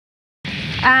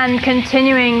And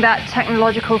continuing that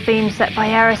technological theme set by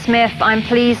Aerosmith, I'm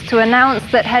pleased to announce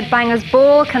that Headbangers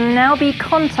Ball can now be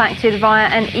contacted via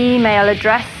an email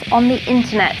address on the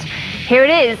internet. Here it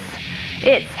is.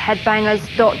 It's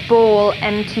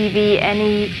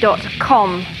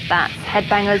headbangers.ballmtvne.com. That's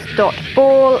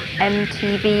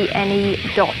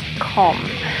headbangers.ballmtvne.com.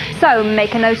 So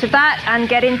make a note of that and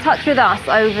get in touch with us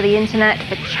over the internet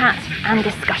for chat and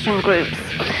discussion groups.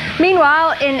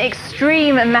 Meanwhile, in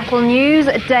extreme metal news,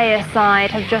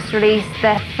 Deicide have just released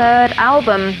their third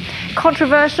album.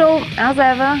 Controversial as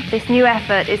ever, this new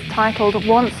effort is titled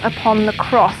Once Upon the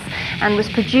Cross and was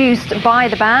produced by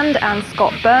the band and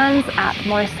Scott Burns at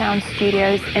Morris Sound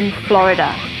Studios in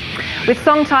Florida. With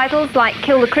song titles like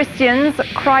Kill the Christians,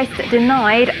 Christ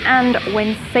Denied, and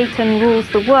When Satan Rules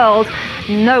the World,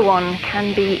 no one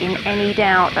can be in any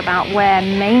doubt about where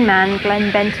main man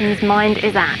Glenn Benton's mind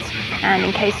is at. And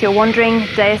in case you're wondering,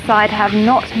 Deicide have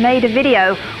not made a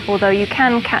video, although you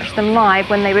can catch them live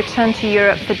when they return to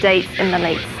Europe for dates in the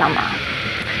late summer.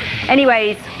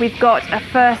 Anyways, we've got a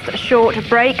first short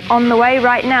break on the way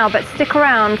right now, but stick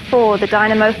around for the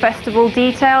Dynamo Festival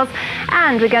details,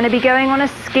 and we're going to be going on a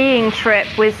skiing trip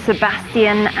with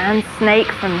Sebastian and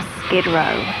Snake from Skid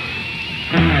Row.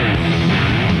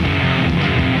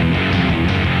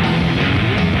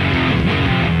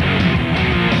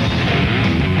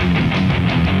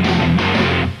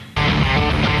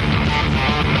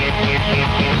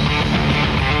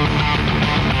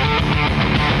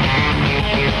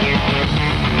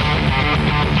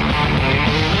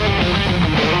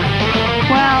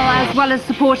 As well as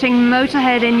supporting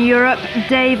Motorhead in Europe,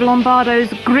 Dave Lombardo's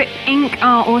Grip Inc.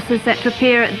 are also set to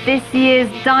appear at this year's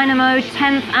Dynamo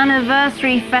 10th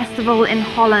Anniversary Festival in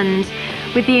Holland.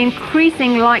 With the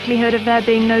increasing likelihood of there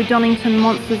being no Donington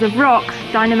Monsters of Rock,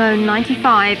 Dynamo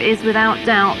 95 is without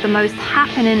doubt the most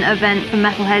happening event for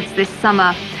metalheads this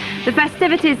summer. The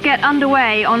festivities get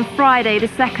underway on Friday the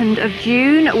 2nd of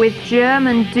June with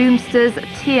German Doomsters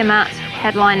Tiamat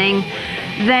headlining.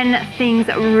 Then things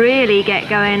really get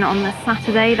going on the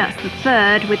Saturday, that's the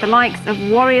 3rd, with the likes of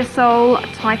Warrior Soul,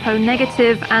 Typo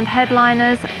Negative and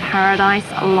headliners Paradise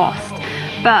Lost.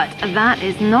 But that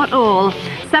is not all.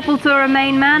 Sepultura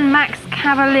main man Max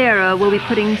Cavalera will be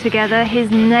putting together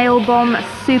his Nailbomb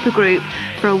supergroup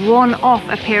for a one-off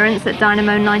appearance at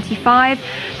Dynamo 95.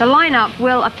 The lineup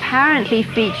will apparently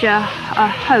feature a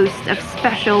host of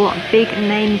special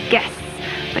big-name guests,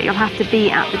 but you'll have to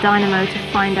be at the Dynamo to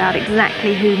find out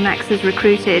exactly who Max has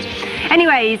recruited.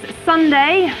 Anyways,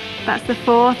 Sunday, that's the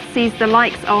 4th, sees the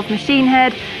likes of Machine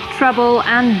Head, Trouble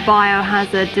and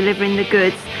Biohazard delivering the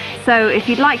goods. So if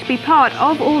you'd like to be part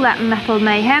of all that metal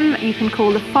mayhem, you can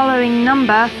call the following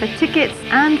number for tickets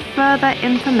and further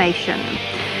information.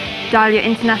 Dial your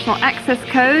international access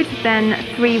code, then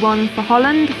 31 for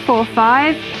Holland,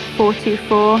 45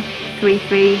 424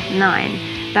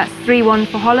 339. That's 31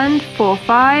 for Holland,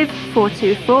 45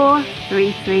 424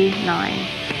 339.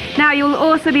 Now you'll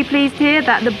also be pleased to hear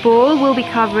that the Ball will be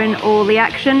covering all the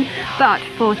action, but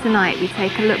for tonight we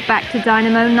take a look back to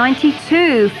Dynamo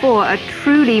 92 for a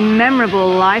truly memorable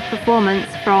live performance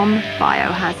from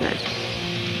Biohazard.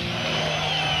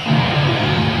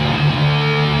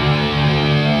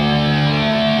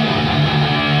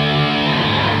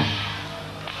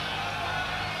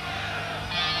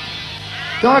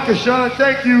 Dr. Sean,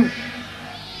 thank you.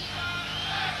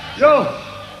 Yo,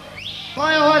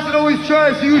 Biohazard always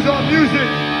tries to use our music,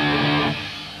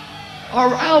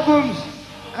 our albums,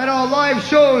 and our live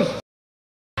shows.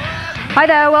 Hi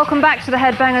there, welcome back to the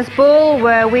Headbangers Ball,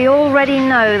 where we already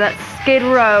know that Skid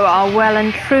Row are well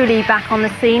and truly back on the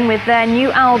scene with their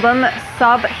new album,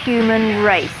 Subhuman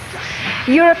Race.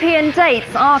 European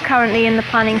dates are currently in the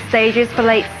planning stages for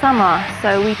late summer,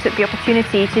 so we took the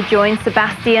opportunity to join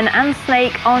Sebastian and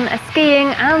Snake on a skiing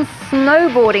and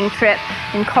snowboarding trip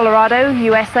in Colorado,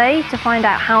 USA, to find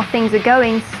out how things are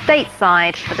going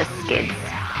stateside for the Skids.